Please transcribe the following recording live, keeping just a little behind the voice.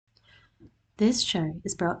This show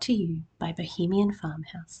is brought to you by Bohemian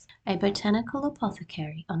Farmhouse, a botanical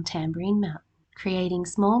apothecary on Tambourine Mountain, creating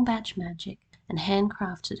small batch magic and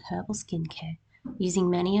handcrafted herbal skincare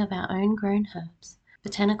using many of our own grown herbs,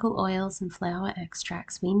 botanical oils and flower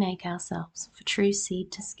extracts we make ourselves for true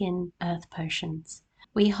seed to skin earth potions.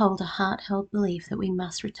 We hold a heart-held belief that we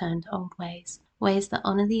must return to old ways that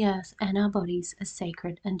honour the earth and our bodies as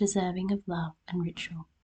sacred and deserving of love and ritual.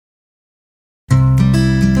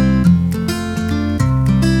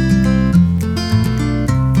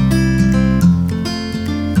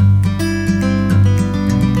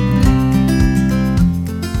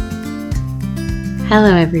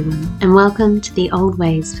 Hello everyone, and welcome to the Old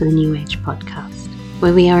Ways for the New Age podcast,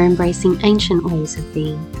 where we are embracing ancient ways of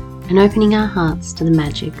being and opening our hearts to the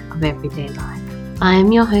magic of everyday life. I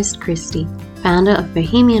am your host Christy, founder of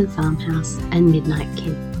Bohemian Farmhouse and Midnight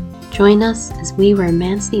Kin. Join us as we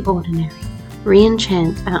romance the ordinary,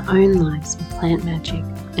 re-enchant our own lives with plant magic,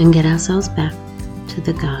 and get ourselves back to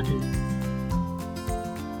the garden.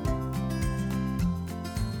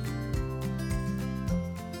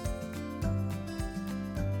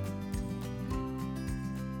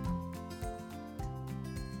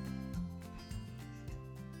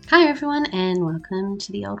 Hi everyone, and welcome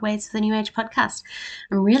to the Old Ways for the New Age podcast.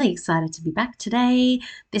 I'm really excited to be back today.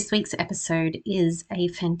 This week's episode is a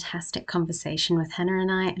fantastic conversation with Hannah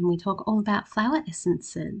and I, and we talk all about flower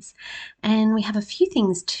essences. And we have a few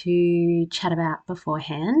things to chat about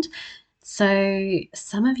beforehand. So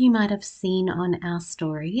some of you might have seen on our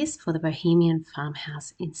stories for the Bohemian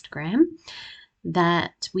Farmhouse Instagram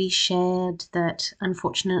that we shared that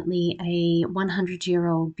unfortunately a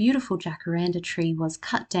 100-year-old beautiful jacaranda tree was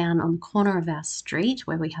cut down on the corner of our street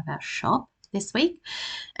where we have our shop this week.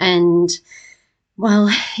 And well,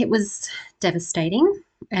 it was devastating,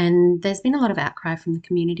 and there's been a lot of outcry from the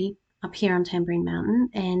community up here on Tambourine Mountain,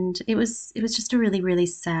 and it was just a really, really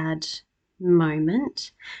sad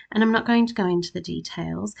moment. And I'm not going to go into the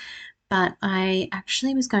details, but I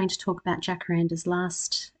actually was going to talk about jacarandas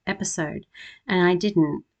last episode and I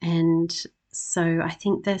didn't. And so I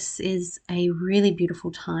think this is a really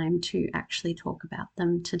beautiful time to actually talk about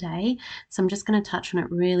them today. So I'm just going to touch on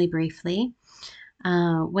it really briefly.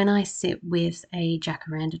 When I sit with a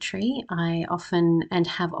jacaranda tree, I often and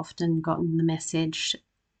have often gotten the message.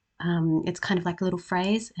 It's kind of like a little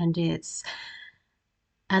phrase, and it's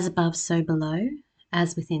as above, so below,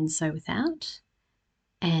 as within, so without.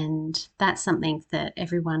 And that's something that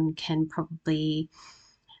everyone can probably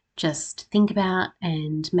just think about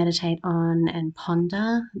and meditate on and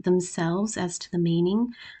ponder themselves as to the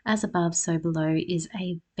meaning. As above, so below is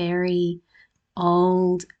a very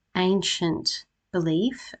old, ancient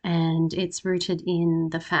belief, and it's rooted in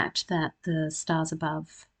the fact that the stars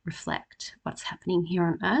above reflect what's happening here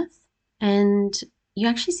on Earth. And you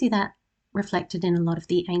actually see that reflected in a lot of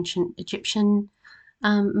the ancient Egyptian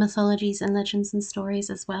mythologies and legends and stories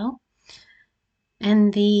as well.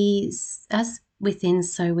 And these, as within,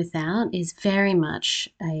 so without, is very much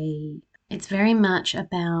it's very much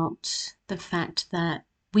about the fact that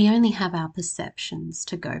we only have our perceptions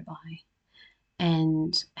to go by,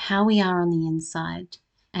 and how we are on the inside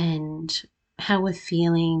and how we're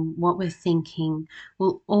feeling, what we're thinking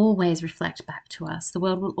will always reflect back to us. The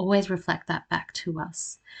world will always reflect that back to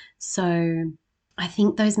us. So I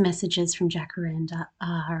think those messages from jacaranda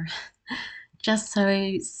are just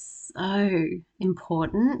so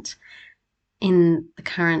important in the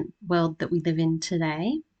current world that we live in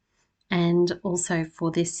today, and also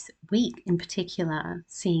for this week in particular,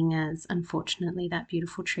 seeing as unfortunately that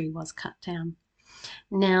beautiful tree was cut down.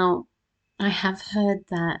 Now, I have heard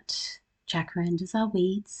that jacarandas are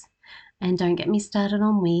weeds, and don't get me started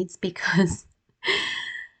on weeds, because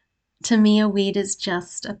to me a weed is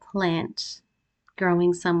just a plant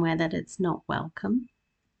growing somewhere that it's not welcome.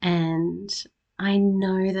 And I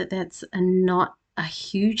know that that's not a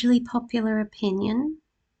hugely popular opinion,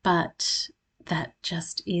 but that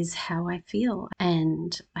just is how I feel.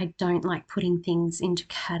 And I don't like putting things into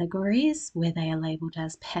categories where they are labeled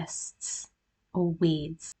as pests or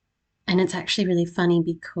weeds. And it's actually really funny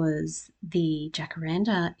because the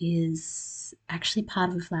jacaranda is actually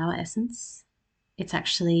part of a flower essence. It's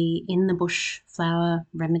actually in the bush flower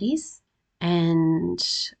remedies, and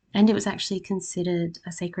it was actually considered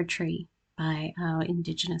a sacred tree by our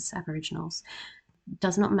Indigenous Aboriginals. It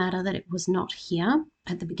does not matter that it was not here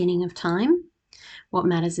at the beginning of time. What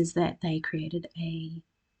matters is that they created a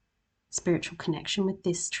spiritual connection with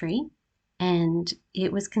this tree, and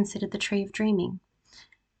it was considered the tree of dreaming.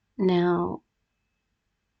 Now,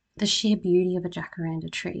 the sheer beauty of a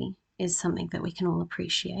jacaranda tree is something that we can all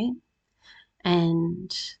appreciate.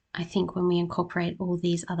 And I think when we incorporate all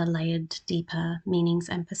these other layered, deeper meanings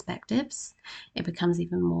and perspectives, it becomes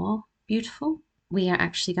even more beautiful. We are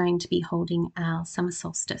actually going to be holding our summer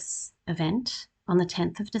solstice event on the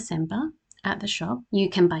 10th of December at the shop. You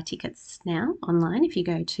can buy tickets now online. If you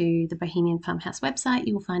go to the Bohemian Farmhouse website,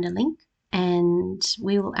 you will find a link. And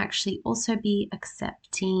we will actually also be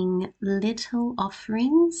accepting little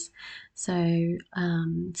offerings. So,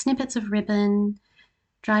 snippets of ribbon,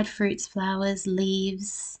 dried fruits, flowers,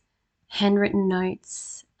 leaves, handwritten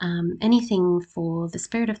notes, anything for the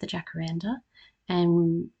spirit of the jacaranda.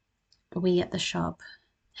 And we at the shop,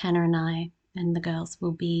 Hannah and I and the girls,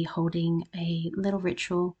 will be holding a little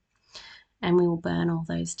ritual, and we will burn all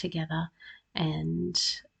those together and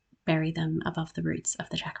bury them above the roots of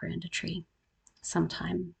the jacaranda tree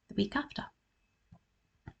sometime the week after.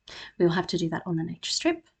 We will have to do that on the nature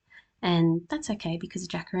strip, and that's okay because the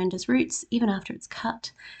jacaranda's roots, even after it's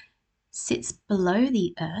cut, sits below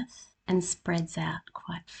the earth and spreads out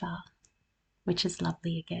quite far, which is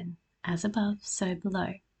lovely again. As above, so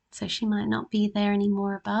below. So she might not be there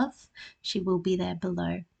anymore above, she will be there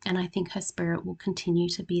below. And I think her spirit will continue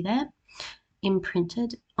to be there,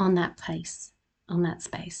 imprinted on that place, on that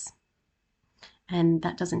space. And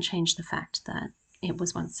that doesn't change the fact that it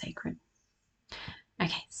was once sacred.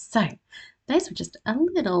 Okay, so those were just a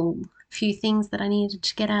little few things that I needed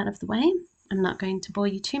to get out of the way. I'm not going to bore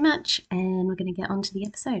you too much, and we're going to get on to the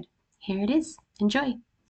episode. Here it is. Enjoy.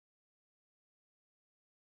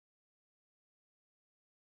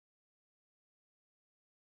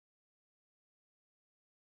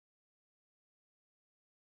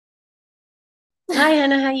 Hi,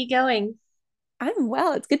 Anna. How are you going? I'm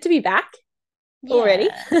well. It's good to be back already.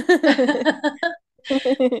 Yeah.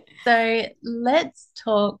 So let's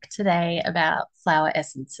talk today about flower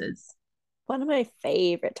essences. One of my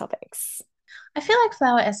favorite topics. I feel like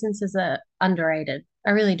flower essences are underrated.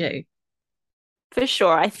 I really do. For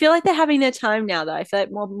sure. I feel like they're having their time now, though. I feel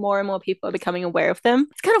like more and more people are becoming aware of them.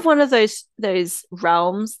 It's kind of one of those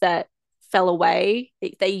realms that fell away.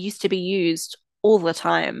 They used to be used all the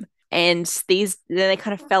time. And these then they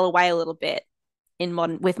kind of fell away a little bit in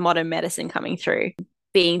modern medicine coming through,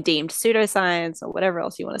 being deemed pseudoscience or whatever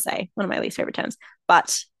else you want to say. One of my least favorite terms.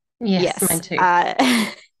 But Yes, mine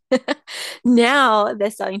yes, too. now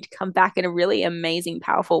they're starting to come back in a really amazing,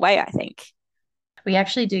 powerful way, I think. We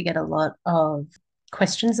actually do get a lot of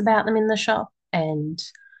questions about them in the shop, and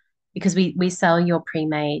because we sell your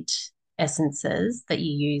pre-made essences that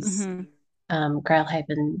you use Hmm.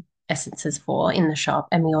 Grailhaven essences for in the shop,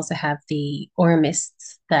 and we also have the aura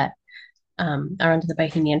mists that are under the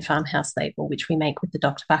Bohemian Farmhouse label, which we make with the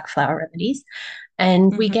Dr. Bach flower remedies.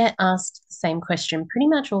 And we Hmm. get asked the same question pretty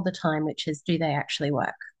much all the time, which is, do they actually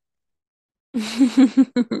work?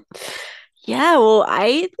 Yeah, well,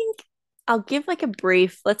 I think I'll give like a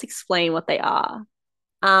brief, let's explain what they are.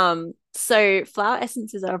 So flower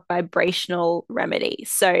essences are vibrational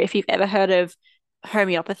remedies. So if you've ever heard of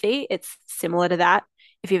homeopathy, it's similar to that.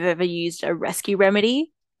 If you've ever used a rescue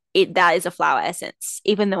remedy, that is a flower essence.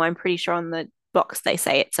 Even though I'm pretty sure on the box they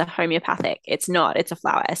say it's a homeopathic, it's not. It's a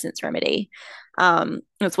flower essence remedy.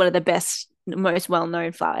 It's one of the best, most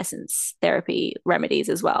well-known flower essence therapy remedies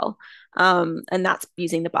as well. And that's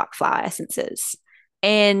using the Bach flower essences.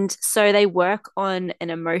 And so they work on an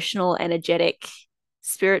emotional, energetic,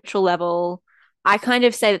 spiritual level. I kind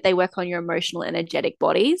of say that they work on your emotional, energetic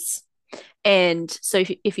bodies. And so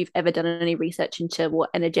if you've ever done any research into what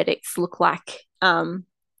energetics look like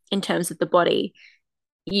in terms of the body,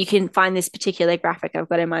 you can find this particular graphic I've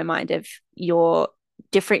got in my mind of your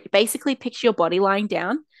different, basically picture your body lying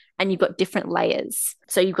down and you've got different layers.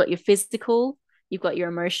 So you've got your physical, you've got your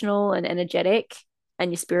emotional and energetic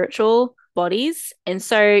and your spiritual bodies. And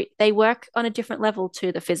so they work on a different level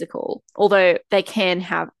to the physical, although they can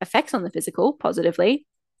have effects on the physical positively,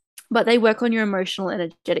 but they work on your emotional and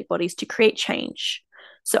energetic bodies to create change.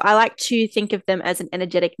 So I like to think of them as an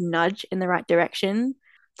energetic nudge in the right direction,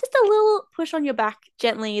 just a little push on your back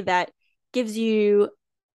gently that gives you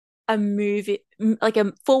a move, like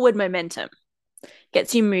a forward momentum,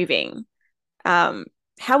 gets you moving. Um,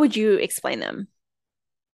 how would you explain them?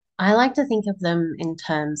 I like to think of them in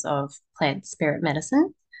terms of plant spirit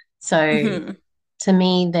medicine. So Mm-hmm. to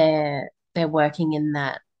me, they're working in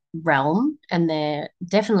that realm, and they're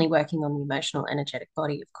definitely working on the emotional, energetic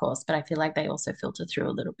body, of course. But I feel like they also filter through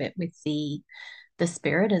a little bit with the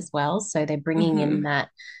spirit as well. So they're bringing in Mm-hmm. that.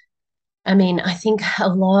 I mean, I think a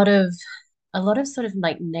lot of sort of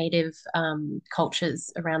like native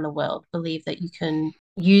cultures around the world believe that you can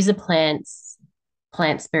use a plant's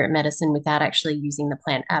plant spirit medicine without actually using the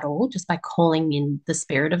plant at all, just by calling in the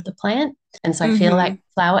spirit of the plant. And so I feel Mm-hmm. like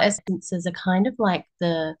flower essences are kind of like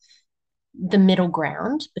the middle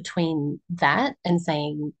ground between that and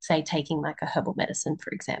saying, say, taking like a herbal medicine,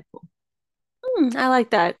 for example. I like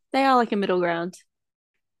that. They are like a middle ground.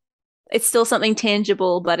 It's still something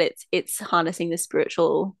tangible, but it's harnessing the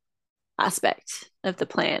spiritual aspect of the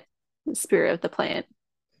plant, the spirit of the plant.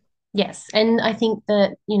 Yes. And I think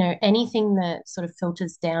that, anything that sort of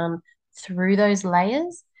filters down through those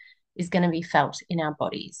layers is going to be felt in our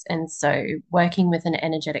bodies. And so working with an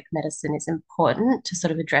energetic medicine is important to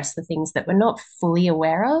sort of address the things that we're not fully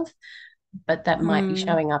aware of, but that might be Mm.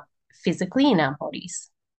 showing up physically in our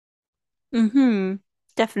bodies. Mm-hmm.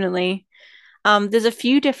 Definitely. There's a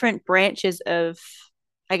few different branches of,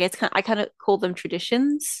 I guess, I kind of call them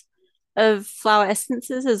traditions of flower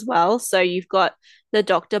essences as well. So you've got the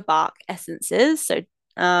Dr. Bach essences. So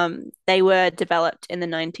they were developed in the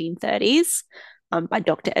 1930s by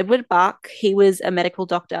Dr. Edward Bach. He was a medical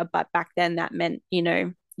doctor, but back then that meant,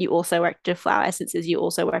 you also worked with flower essences, you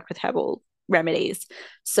also work with herbal remedies.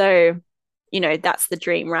 So, that's the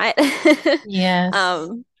dream, right? Yes.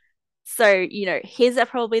 um, so, his are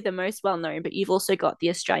probably the most well known, but you've also got the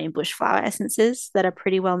Australian bush flower essences that are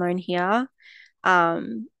pretty well known here.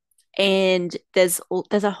 Um, and there's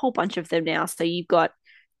a whole bunch of them now. So you've got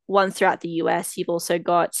ones throughout the US. You've also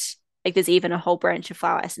got like there's even a whole branch of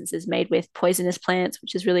flower essences made with poisonous plants,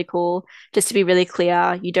 which is really cool. Just to be really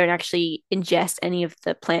clear, you don't actually ingest any of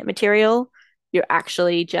the plant material. You're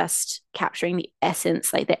actually just capturing the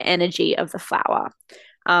essence, like the energy of the flower.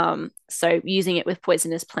 So using it with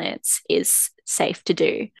poisonous plants is safe to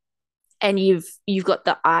do. And you've got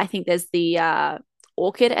I think there's the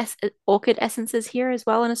orchid essences here as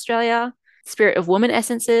well in Australia, spirit of woman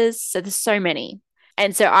essences. So there's so many.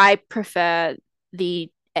 And so I prefer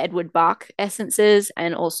the Edward Bach essences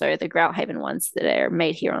and also the Grouthaven ones that are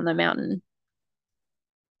made here on the mountain.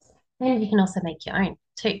 And you can also make your own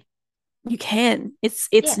too. You can. It's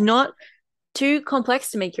Yes. not too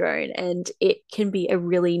complex to make your own, and it can be a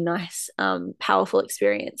really nice, powerful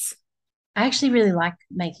experience. I actually really like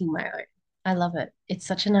making my own. I love it. It's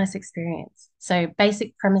such a nice experience. So,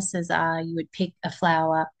 basic premises are you would pick a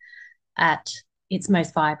flower at its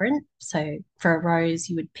most vibrant. So, for a rose,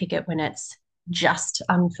 you would pick it when it's just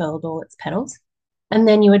unfurled all its petals. And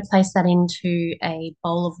then you would place that into a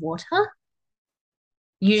bowl of water,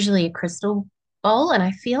 usually a crystal bowl. And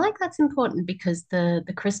I feel like that's important because the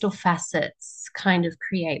crystal facets kind of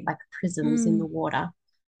create like prisms in the Mm. water.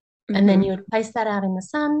 And then Hmm. you would place that out in the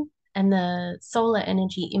sun, and the solar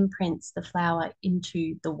energy imprints the flower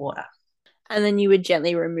into the water. And then you would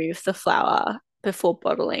gently remove the flour before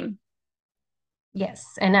bottling.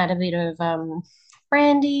 Yes, and add a bit of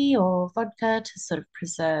brandy or vodka to sort of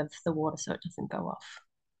preserve the water so it doesn't go off.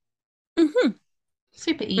 Hmm.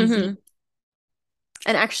 Super Hmm. easy.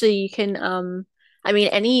 And actually, you can, I mean,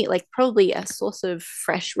 any like probably a source of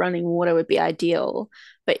fresh running water would be ideal.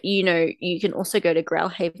 But you can also go to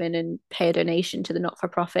Grailhaven and pay a donation to the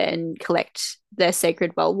not-for-profit and collect their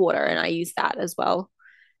sacred well water. And I use that as well,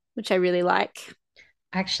 which I really like.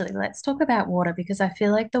 Actually, let's talk about water because I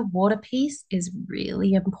feel like the water piece is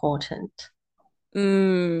really important.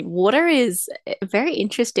 Water is very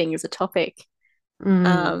interesting as a topic.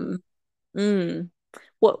 Mm. Um, mm.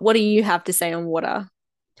 What do you have to say on water?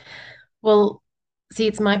 Well, see,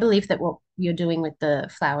 it's my belief that what you're doing with the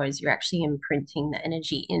flowers, you're actually imprinting the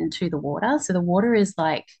energy into the water. So the water is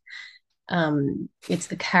like, it's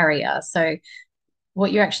the carrier. So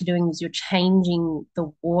what you're actually doing is you're changing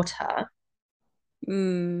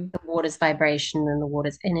Mm, the water's vibration and the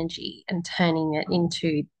water's energy, and turning it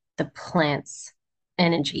into the plant's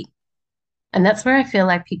energy. And that's where I feel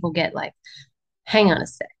like people get like, hang on a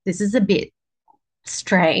sec, this is a bit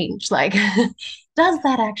strange. Like, does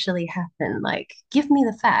that actually happen? Like, give me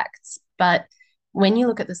the facts. But when you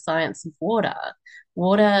look at the science of water,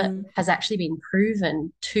 water mm, has actually been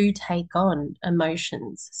proven to take on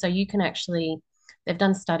emotions. So you can actually, they've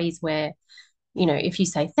done studies where, if you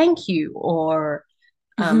say thank you or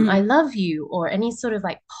I mhm, love you or any sort of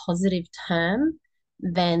like positive term,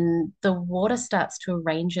 then the water starts to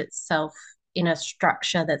arrange itself in a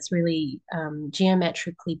structure that's really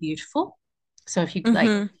geometrically beautiful. So if you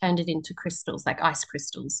like mhm, turned it into crystals, like ice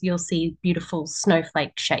crystals, you'll see beautiful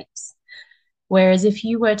snowflake shapes. Whereas if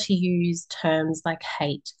you were to use terms like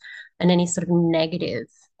hate and any sort of negative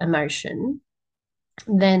emotion,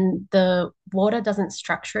 then the water doesn't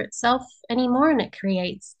structure itself anymore and it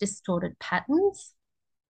creates distorted patterns.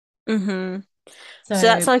 mhm. So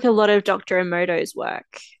that's So like a lot of Dr. Emoto's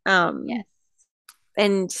work. yes.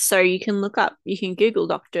 And so you can Google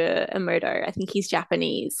Dr. Emoto. I think he's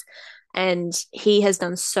Japanese. And he has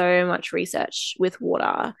done so much research with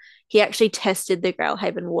water. He actually tested the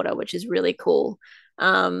Grailhaven water, which is really cool,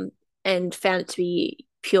 um, and found it to be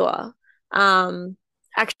pure. Um,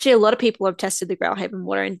 Actually, a lot of people have tested the Grailhaven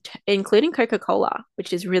water, including Coca-Cola,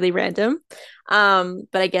 which is really random. But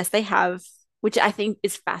I guess they have, which I think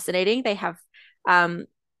is fascinating. They have um,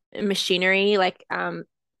 machinery like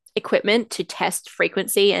equipment to test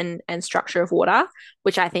frequency and structure of water,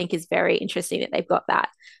 which I think is very interesting that they've got that.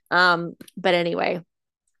 But anyway,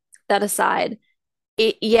 that aside,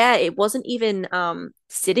 it wasn't even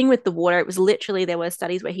sitting with the water. It was literally there were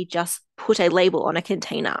studies where he just put a label on a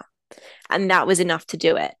container, and that was enough to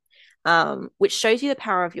do it. Which shows you the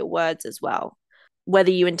power of your words as well.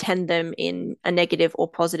 Whether you intend them in a negative or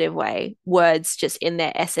positive way, words just in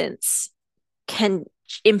their essence can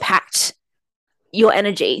impact your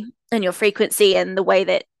energy and your frequency and the way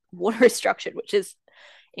that water is structured, which is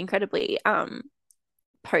incredibly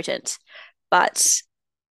potent. But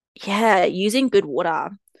yeah, using good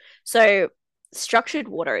water. So structured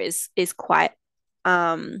water is quite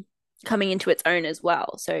coming into its own as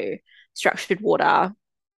well. So structured water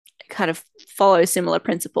kind of follows similar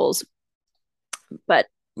principles, but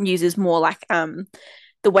uses more like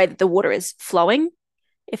the way that the water is flowing,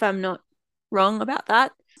 if I'm not wrong about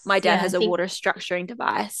that. My dad Yeah, I has a think water structuring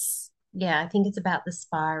device. yeah, I think it's about the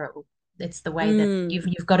spiral. It's the way that Mm.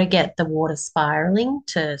 you've got to get the water spiraling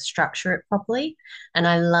to structure it properly. And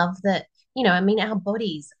I love that, I mean, our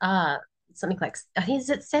bodies are something like, is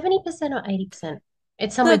it 70% or 80%?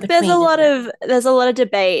 It's somewhere Look, there's a between, lot isn't it? of there's a lot of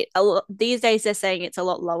debate. These days they're saying it's a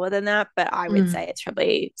lot lower than that, but I would Mm. say it's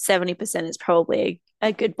probably 70% is probably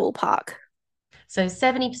a good ballpark. So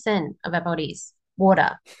 70% of our bodies,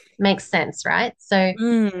 water. Makes sense, right? So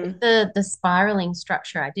with Mm. the spiraling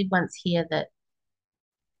structure, I did once hear that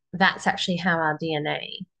that's actually how our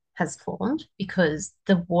DNA has formed because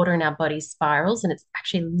the water in our body spirals and it's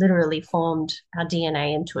actually literally formed our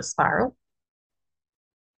DNA into a spiral.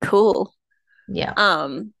 Cool. Yeah.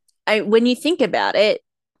 Um, when you think about it,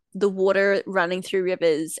 the water running through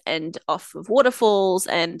rivers and off of waterfalls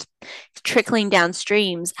and trickling down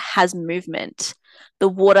streams has movement. The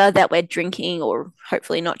water that we're drinking, or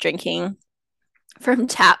hopefully not drinking, from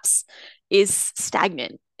taps is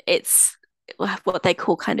stagnant. It's what they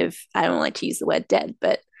call kind of, I don't like to use the word dead,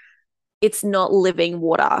 but it's not living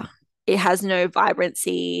water. It has no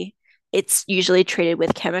vibrancy. It's usually treated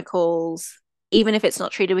with chemicals. Even if it's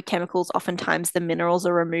not treated with chemicals, oftentimes the minerals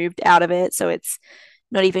are removed out of it. So it's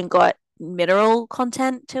not even got mineral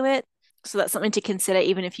content to it. So that's something to consider,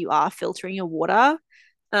 even if you are filtering your water.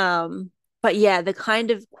 But yeah, the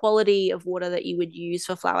kind of quality of water that you would use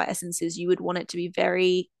for flower essences, you would want it to be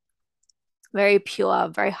very, very pure,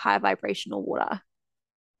 very high vibrational water.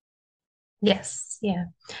 Yes. Yeah.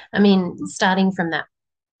 I mean, starting from that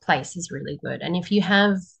place is really good. And if you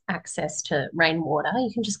have access to rainwater,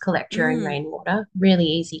 you can just collect your own Mm, rainwater. Really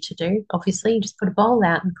easy to do. Obviously, you just put a bowl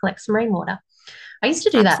out and collect some rainwater. I used to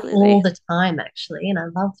do that all absolutely. the time, actually, and I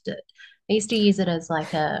loved it. I used to use it as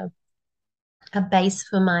like a base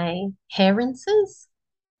for my hair rinses.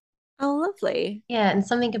 Oh, lovely. Yeah, and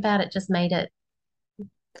something about it just made it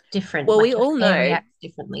different. Well, Like we your all hair know reacts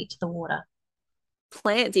differently to the water.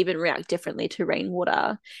 plants even react differently to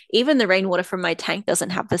rainwater. Even the rainwater from my tank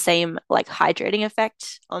doesn't have the same like hydrating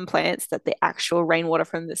effect on plants that the actual rainwater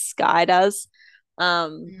from the sky does.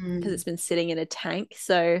 Because Mm. it's been sitting in a tank.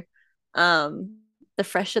 So the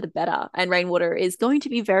fresher the better. And rainwater is going to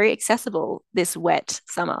be very accessible this wet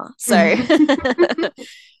summer. So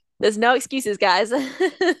there's no excuses, guys.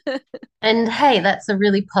 And hey, that's a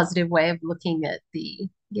really positive way of looking at the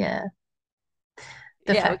Yeah,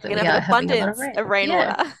 we're fact that gonna we have an are having a lot of abundance rain. of Yeah,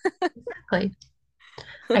 rainwater. exactly.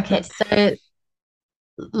 Okay, so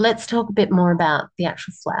let's talk a bit more about the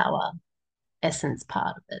actual flower essence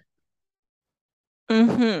part of it.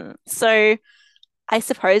 So I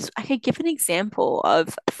suppose I could give an example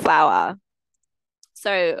of a flower.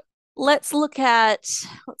 So let's look at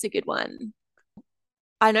what's a good one?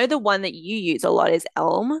 I know the one that you use a lot is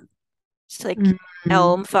elm. It's like Mm.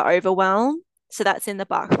 elm for overwhelm. So that's in the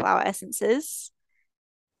Bach flower essences.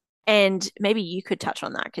 And maybe you could touch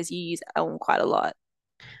on that because you use elm quite a lot.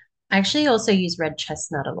 I actually also use red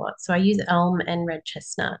chestnut a lot. So I use elm and red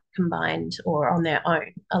chestnut combined or on their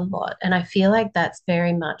own a lot. And I feel like that's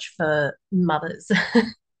very much for mothers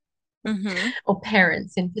Mm-hmm. or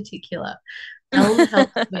parents in particular. Elm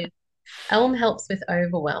helps with Elm helps with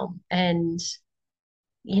overwhelm. And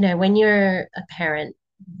when you're a parent,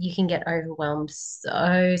 you can get overwhelmed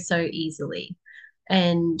so easily.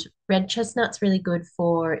 And Red chestnut's really good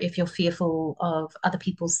for if you're fearful of other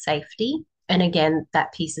people's safety. And again,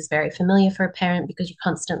 that piece is very familiar for a parent because you're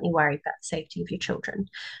constantly worried about the safety of your children.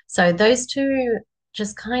 So those two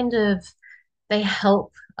just kind of they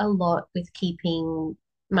help a lot with keeping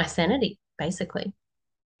my sanity, basically.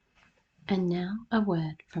 And now a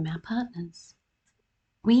word from our partners.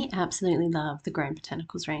 We absolutely love the Grown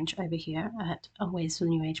Botanicals range over here at Always for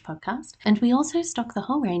the New Age podcast. And we also stock the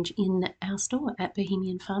whole range in our store at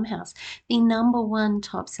Bohemian Farmhouse. The number one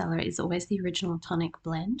top seller is always the original tonic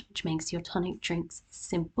blend, which makes your tonic drinks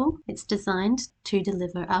simple. It's designed to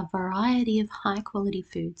deliver a variety of high quality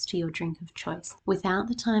foods to your drink of choice without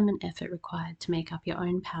the time and effort required to make up your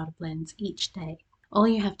own powder blends each day. All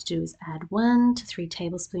you have to do is add 1 to 3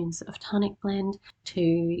 tablespoons of tonic blend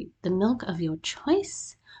to the milk of your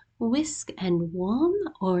choice, whisk and warm,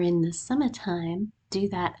 or in the summertime, do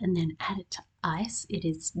that and then add it to ice. It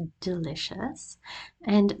is delicious.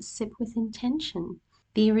 And sip with intention.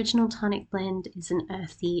 The original tonic blend is an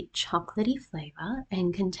earthy, chocolatey flavor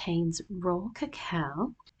and contains raw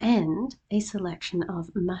cacao and a selection of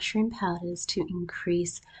mushroom powders to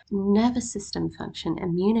increase nervous system function,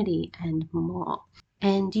 immunity, and more.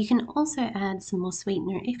 And you can also add some more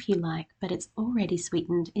sweetener if you like, but it's already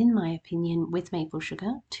sweetened, in my opinion, with maple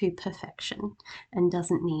sugar to perfection and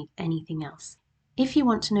doesn't need anything else. If you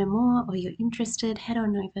want to know more or you're interested, head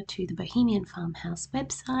on over to the Bohemian Farmhouse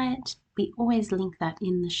website. We always link that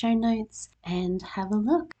in the show notes and have a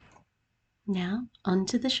look. Now, on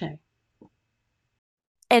to the show.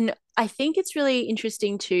 And I think it's really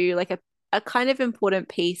interesting too, like a kind of important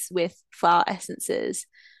piece with flower essences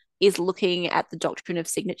is looking at the doctrine of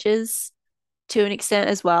signatures to an extent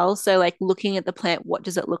as well. So, like looking at the plant, what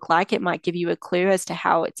does it look like? It might give you a clue as to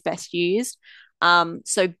how it's best used.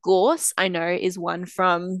 So gorse, I know, is one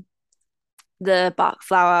from the Bach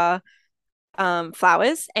flower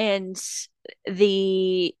flowers, and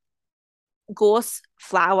the gorse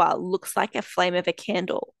flower looks like a flame of a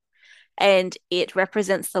candle and it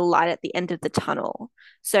represents the light at the end of the tunnel.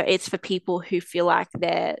 So it's for people who feel like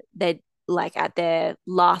they're like at their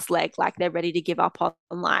last leg, like they're ready to give up on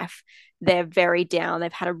life. They're very down.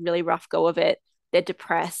 They've had a really rough go of it. They're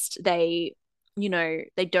depressed. They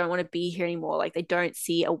don't want to be here anymore. Like they don't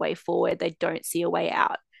see a way forward. They don't see a way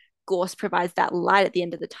out. Gorse provides that light at the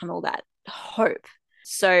end of the tunnel, that hope.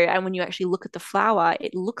 So, and when you actually look at the flower,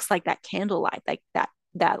 it looks like that candlelight, like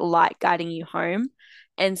that light guiding you home.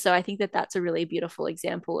 And so I think that that's a really beautiful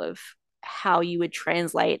example of how you would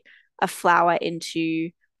translate a flower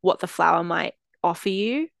into what the flower might offer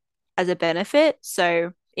you as a benefit.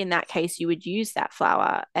 So in that case, you would use that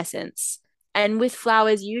flower essence. And with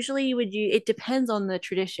flowers, usually you would use, it depends on the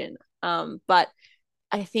tradition. But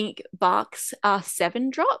I think Bach's are 7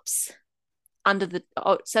 drops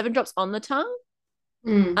 7 drops on the tongue.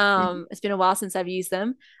 It's been a while since I've used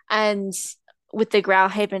them. And with the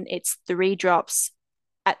Grauhaven, it's 3 drops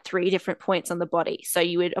at 3 different points on the body. So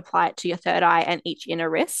you would apply it to your third eye and each inner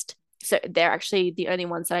wrist. So they're actually the only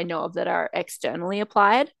ones that I know of that are externally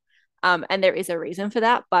applied. And there is a reason for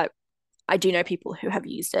that, but I do know people who have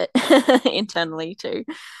used it internally too.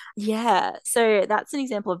 Yeah. So that's an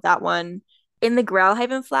example of that one. In the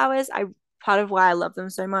Grauhaven flowers, I part of why I love them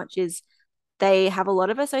so much is they have a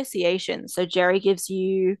lot of associations. So she gives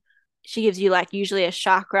you like usually a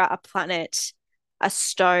chakra, a planet, a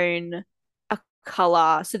stone, a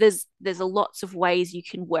color. So there's a lots of ways you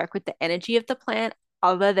can work with the energy of the plant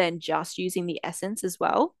other than just using the essence as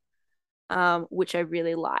well, which I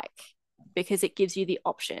really like because it gives you the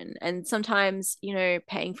option. And sometimes,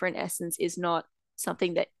 paying for an essence is not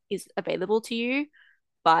something that is available to you,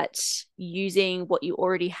 but using what you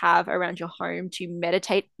already have around your home to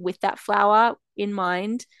meditate with that flower in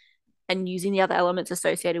mind and using the other elements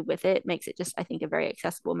associated with it makes it just, I think, a very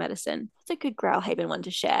accessible medicine. It's a good Grauhaven one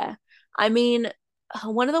to share. I mean,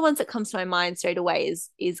 one of the ones that comes to my mind straight away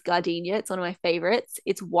is gardenia. It's one of my favorites.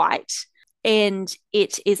 It's white and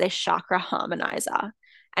it is a chakra harmonizer.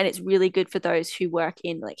 And it's really good for those who work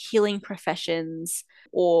in like healing professions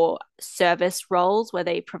or service roles where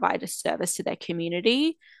they provide a service to their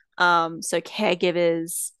community. So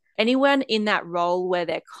caregivers, anyone in that role where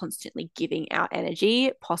they're constantly giving out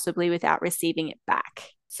energy, possibly without receiving it back.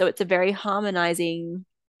 So it's a very harmonizing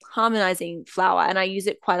flower. And I use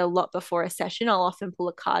it quite a lot before a session. I'll often pull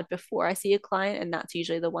a card before I see a client, and that's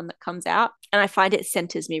usually the one that comes out. And I find it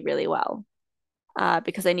centers me really well.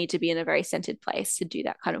 Because I need to be in a very centered place to do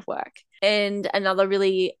that kind of work. And another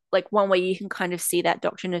really, like one way you can kind of see that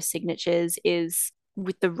doctrine of signatures is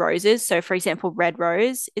with the roses. So, for example, red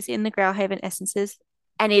rose is in the Grauhaven essences,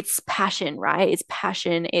 and it's passion, right? It's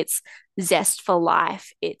passion, it's zest for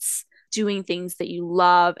life, it's doing things that you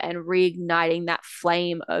love and reigniting that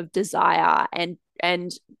flame of desire and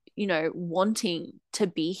wanting to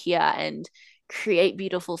be here and create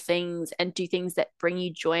beautiful things and do things that bring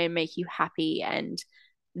you joy and make you happy. And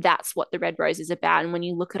that's what the red rose is about. And when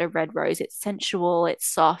you look at a red rose, it's sensual, it's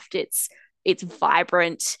soft, it's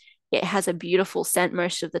vibrant, it has a beautiful scent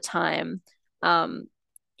most of the time.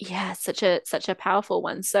 Yeah, such a powerful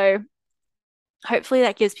one. So hopefully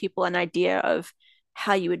that gives people an idea of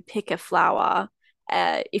how you would pick a flower,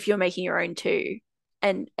 if you're making your own too,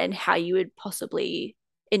 and how you would possibly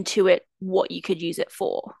intuit what you could use it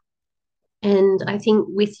for. And I think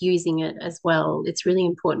with using it as well, it's really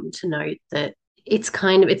important to note that it's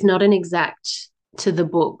not an exact to the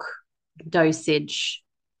book dosage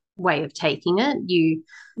way of taking it. You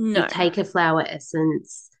No. take a flower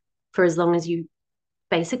essence for as long as you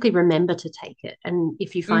basically remember to take it. And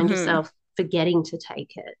if you find Mm-hmm. yourself forgetting to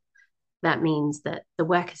take it, that means that the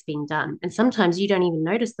work has been done. And sometimes you don't even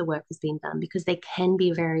notice the work has been done because they can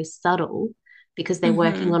be very subtle because they're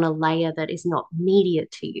working Mm-hmm. on a layer that is not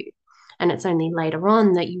immediate to you. And it's only later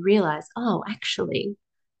on that you realize, oh, actually,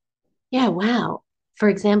 yeah, wow. For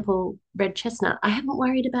example, red chestnut, I haven't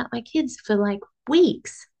worried about my kids for like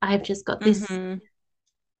weeks. I've just got this Mm-hmm.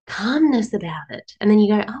 calmness about it. And then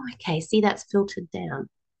you go, oh, okay, see, that's filtered down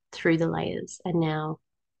through the layers. And now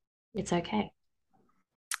it's okay.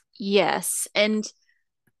 Yes. And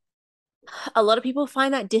a lot of people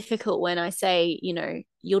find that difficult when I say,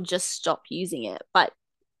 you'll just stop using it.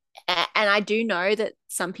 And I do know that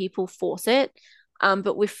some people force it.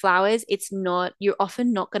 But with flowers, you're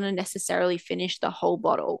often not going to necessarily finish the whole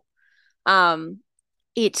bottle. Um,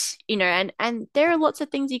 and there are lots of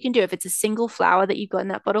things you can do. If it's a single flower that you've got in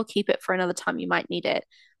that bottle, keep it for another time you might need it.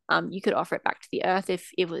 You could offer it back to the earth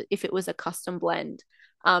if it was a custom blend.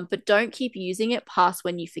 But don't keep using it past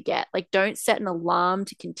when you forget. Like, don't set an alarm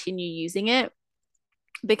to continue using it,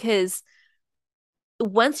 because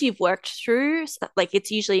once you've worked through, like,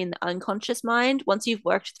 it's usually in the unconscious mind, once you've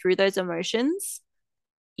worked through those emotions,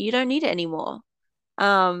 you don't need it anymore.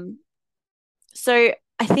 Um, so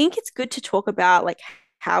I think it's good to talk about like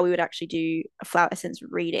how we would actually do a flower essence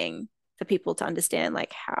reading for people to understand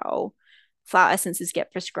like how flower essences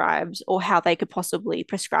get prescribed or how they could possibly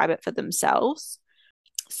prescribe it for themselves.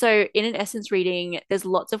 So in an essence reading, there's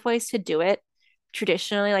lots of ways to do it.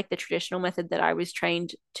 Traditionally, like the traditional method that I was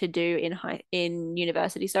trained to do in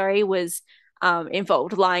university, sorry, was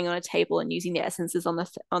involved lying on a table and using the essences on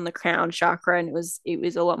the crown chakra, and it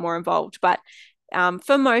was a lot more involved. But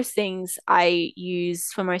for most things,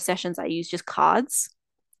 for most sessions, I use just cards,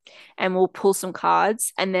 and we'll pull some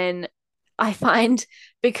cards. And then I find,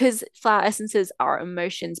 because flower essences are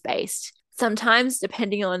emotions based, sometimes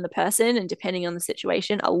depending on the person and depending on the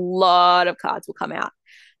situation, a lot of cards will come out.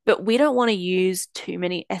 But we don't want to use too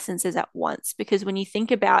many essences at once, because when you think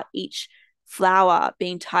about each flower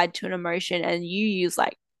being tied to an emotion and you use,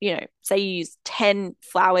 like, say you use 10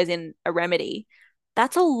 flowers in a remedy,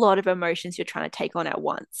 that's a lot of emotions you're trying to take on at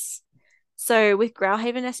once. So with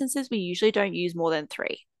Growhaven essences, we usually don't use more than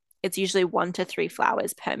three. It's usually 1 to 3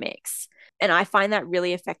 flowers per mix. And I find that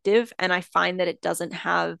really effective. And I find that it doesn't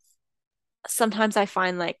have, sometimes I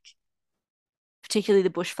find, like, particularly the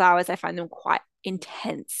bush flowers, I find them quite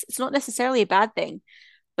intense. It's not necessarily a bad thing,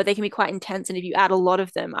 but they can be quite intense. And if you add a lot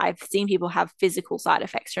of them, I've seen people have physical side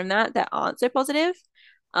effects from that aren't so positive,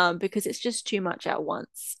 because it's just too much at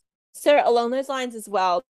once. So along those lines as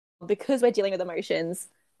well, because we're dealing with emotions,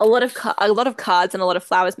 a lot of cards and a lot of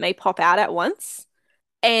flowers may pop out at once.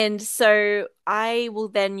 And so I will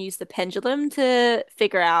then use the pendulum to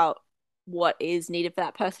figure out what is needed for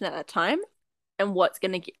that person at that time and what's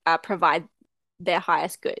going to provide their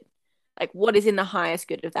highest good. Like, what is in the highest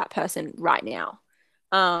good of that person right now.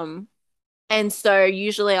 Um, and so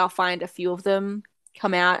usually I'll find a few of them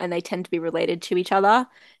come out and they tend to be related to each other.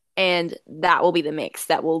 And that will be the mix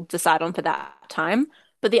that we'll decide on for that time.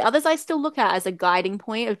 But the others I still look at as a guiding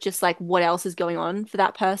point of just like what else is going on for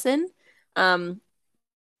that person. Um,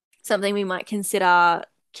 Something we might consider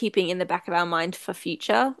keeping in the back of our mind for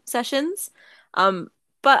future sessions. Um,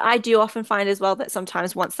 but I do often find as well that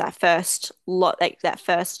sometimes once that first lot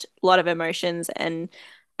of emotions and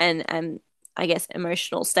I guess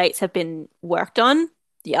emotional states have been worked on,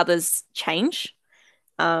 the others change.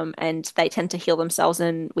 And they tend to heal themselves,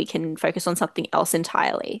 and we can focus on something else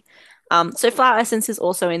entirely. So flower essences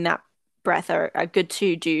also in that breath are good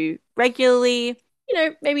to do regularly,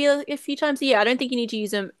 maybe a few times a year. I don't think you need to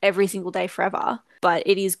use them every single day forever, but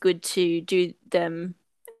it is good to do them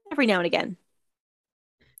every now and again.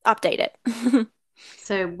 Update it.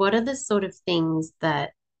 So, what are the sort of things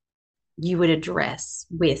that you would address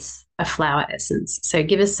with a flower essence. So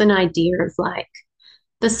give us an idea of like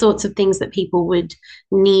the sorts of things that people would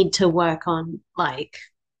need to work on, like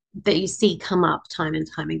that you see come up time and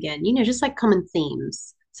time again, just like common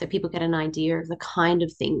themes. So people get an idea of the kind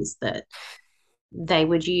of things that they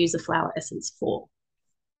would use a flower essence for.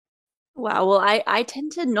 Wow. Well, I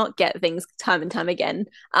tend to not get things time and time again.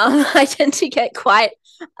 I tend to get quite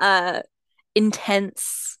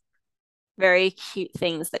intense, very cute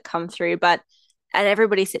things that come through, but and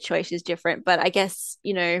everybody's situation is different. But I guess,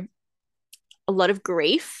 a lot of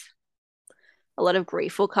grief, a lot of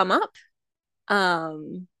grief will come up.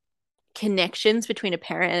 Um, Connections between a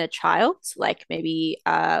parent and a child, like maybe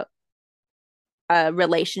a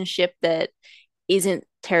relationship that isn't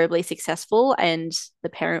terribly successful, and the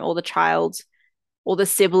parent or the child or the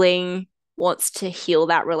sibling wants to heal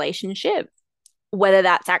that relationship, whether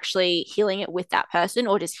that's actually healing it with that person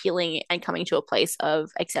or just healing and coming to a place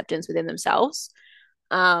of acceptance within themselves.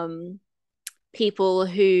 Um, People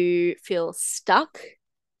who feel stuck,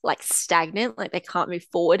 like stagnant, like they can't move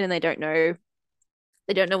forward and they don't know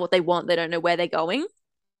what they want, they don't know where they're going.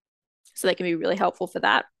 So they can be really helpful for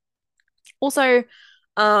that. Also,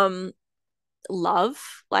 um, love,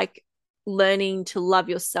 like learning to love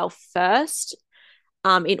yourself first,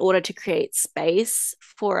 in order to create space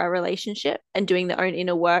for a relationship and doing their own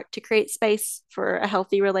inner work to create space for a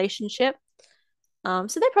healthy relationship. So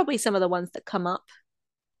they're probably some of the ones that come up.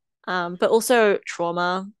 But also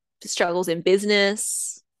trauma, struggles in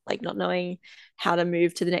business, like not knowing how to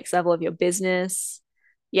move to the next level of your business.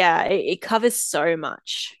 Yeah, it covers so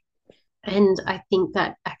much. And I think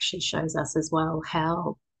that actually shows us as well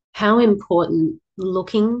how important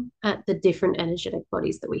looking at the different energetic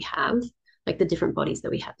bodies that we have, like the different bodies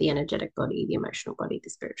that we have, the energetic body, the emotional body, the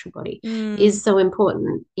spiritual body, Mm, is so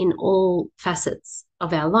important in all facets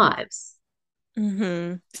of our lives.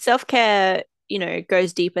 Self-care,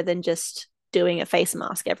 goes deeper than just doing a face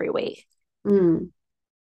mask every week. Mm,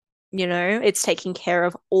 It's taking care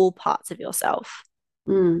of all parts of yourself.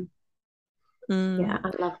 mm. Mm. Yeah,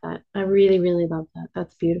 I love that. I really, really love that.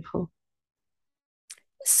 That's beautiful.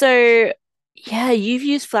 So, yeah, you've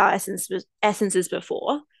used flower essences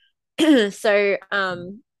before. So, I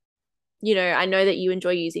know that you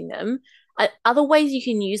enjoy using them. Other ways you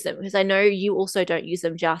can use them, because I know you also don't use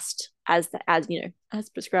them just as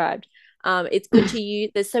prescribed. It's good to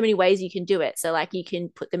use. There's so many ways you can do it. So, like, you can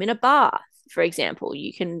put them in a bath, for example.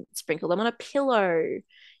 You can sprinkle them on a pillow.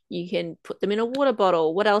 You can put them in a water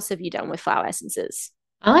bottle. What else have you done with flower essences?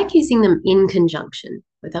 I like using them in conjunction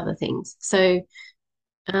with other things. So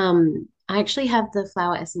I actually have the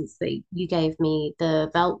flower essence that you gave me, the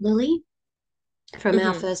Velt Lily, from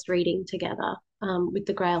our Hmm. first reading together, with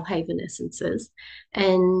the Grail Haven essences.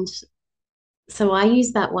 And so I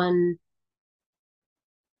use that one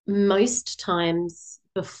most times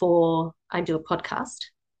before I do a podcast,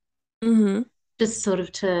 Hmm. just sort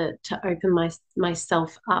of to open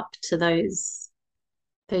myself up to those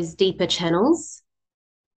deeper channels.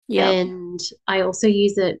 Yep. And I also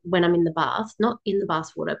use it when I'm in the bath, not in the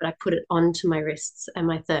bath water, but I put it onto my wrists and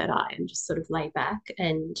my third eye and just sort of lay back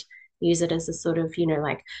and use it as a sort of,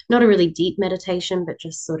 like not a really deep meditation, but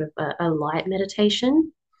just sort of a light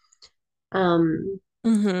meditation. Um,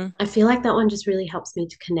 Hmm. I feel like that one just really helps me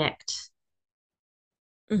to connect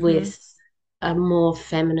Hmm. with a more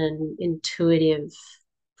feminine, intuitive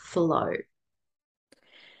flow.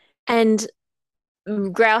 And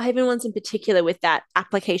Grailhaven ones in particular, with that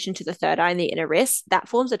application to the third eye and the inner wrist, that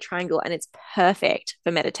forms a triangle and it's perfect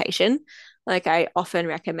for meditation. Like, I often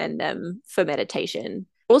recommend them for meditation.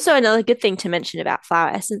 Also, another good thing to mention about flower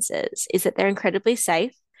essences is that they're incredibly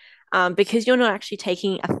safe, because you're not actually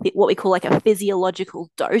taking what we call like a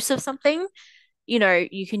physiological dose of something. You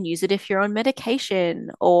can use it if you're on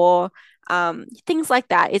medication or things like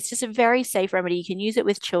that. It's just a very safe remedy. You can use it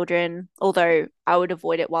with children, although I would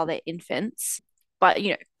avoid it while they're infants. But,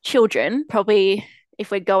 children probably,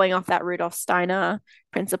 if we're going off that Rudolf Steiner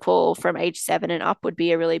principle, from age 7 and up would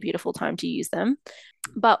be a really beautiful time to use them.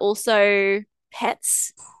 But also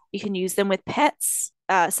pets, you can use them with pets.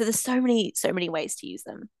 So there's so many ways to use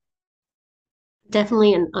them.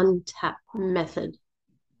 Definitely an untapped method,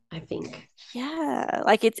 I think. Yeah,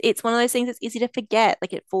 like it's one of those things that's easy to forget.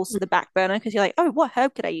 Like, it falls to the back burner because you're like, oh, what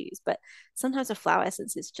herb could I use? But sometimes a flower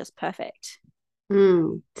essence is just perfect.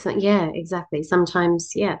 So, yeah, exactly.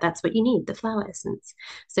 Sometimes, yeah, that's what you need, the flower essence.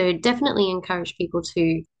 So definitely encourage people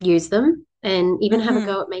to use them and even have a Hmm.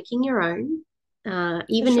 go at making your own, For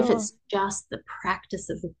even if sure. it's just the practice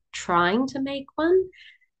of trying to make one.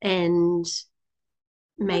 And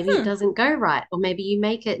maybe it Hmm. doesn't go right, or maybe you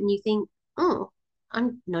make it and you think, oh,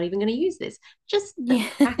 I'm not even going to use this. Just the Yeah.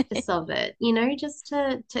 practice of it, just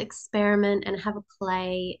to experiment and have a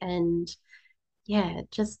play and yeah,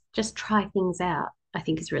 just try things out, I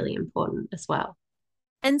think is really important as well.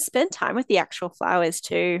 And spend time with the actual flowers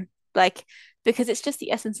too. Like, because it's just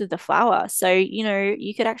the essence of the flower. So,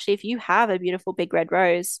 you could actually, if you have a beautiful big red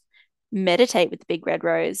rose, meditate with the big red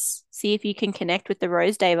rose. See if you can connect with the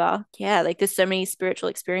rose deva. Yeah, like there's so many spiritual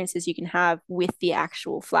experiences you can have with the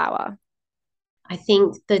actual flower. I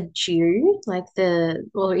think the dew, like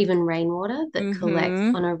or even rainwater that collects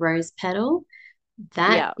Mm-hmm. on a rose petal,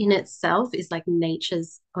 that Yeah, in itself is like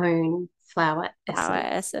nature's own flower flower essence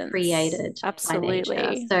essence. created by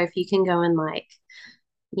nature. Absolutely. So if you can go and like,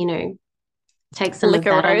 you know, take some of Lick a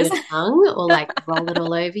that on rose. your tongue or like roll it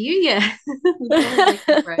all over you, yeah, go and lick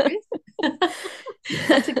a rose.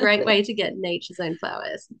 That's a great way to get nature's own flower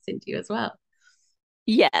essence into you as well.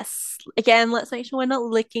 Yes. Again, let's make sure we're not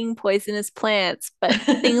licking poisonous plants, but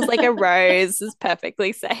things like a rose is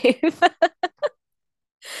perfectly safe.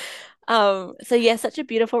 So yeah, such a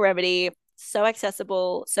beautiful remedy, so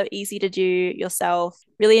accessible, so easy to do yourself.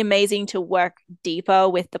 Really amazing to work deeper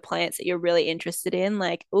with the plants that you're really interested in.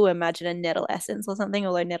 Like, oh, imagine a nettle essence or something,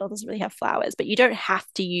 although nettle doesn't really have flowers, but you don't have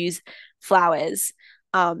to use flowers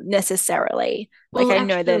necessarily. Like Well, I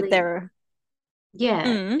know that actually, there are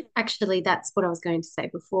yeah, mm, actually, that's what I was going to say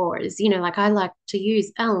before is, like I like to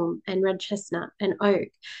use elm and red chestnut and oak,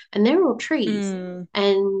 and they're all trees. mm,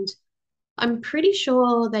 And I'm pretty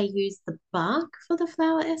sure they use the bark for the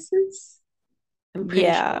flower essence. I'm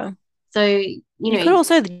pretty yeah. sure. So, You could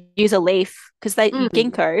also use a leaf because they mm,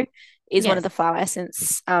 ginkgo is one of yes, the flower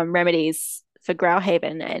essence remedies for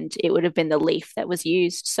Grauhaven, and it would have been the leaf that was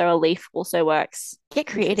used. So a leaf also works. Get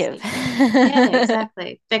creative. interesting. Yeah,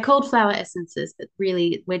 exactly. They're called flower essences, but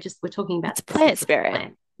really we're talking about It's the plant essence of the spirit.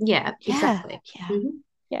 plant. Yeah, Yeah, exactly. yeah, Mhm.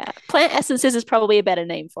 yeah. Plant essences is probably a better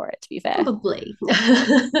name for it, to be fair. Probably.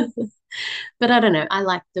 But I don't know. I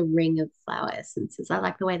like the ring of flower essences. I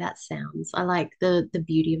like the way that sounds. I like the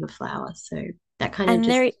beauty of a flower. So that kind of And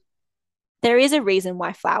just there is a reason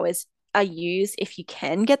why flowers are used if you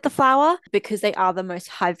can get the flower because they are the most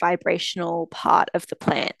high vibrational part of the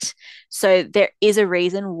plant. So there is a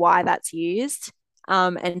reason why that's used.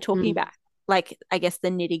 And talking mm, about like I guess the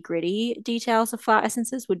nitty gritty details of flower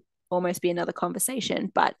essences would almost be another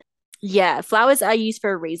conversation. But yeah, flowers are used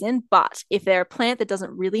for a reason. But if they're a plant that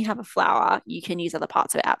doesn't really have a flower, you can use other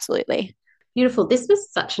parts of it. Absolutely. beautiful. This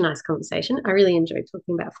was such a nice conversation. I really enjoyed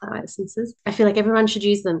talking about flower essences. I feel like everyone should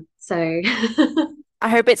use them. So I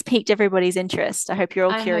hope it's piqued everybody's interest. I hope you're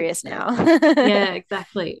all I hope curious so. now. Yeah,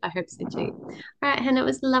 exactly. I hope so too. All right, Hannah, it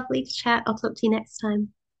was lovely to chat. I'll talk to you next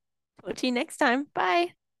time. Talk to you next time.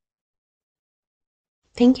 Bye.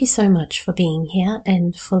 Thank you so much for being here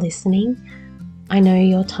and for listening. I know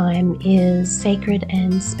your time is sacred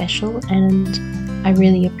and special, and I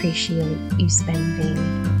really appreciate you spending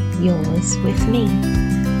yours with me.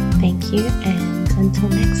 Thank you, and until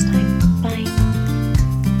next time.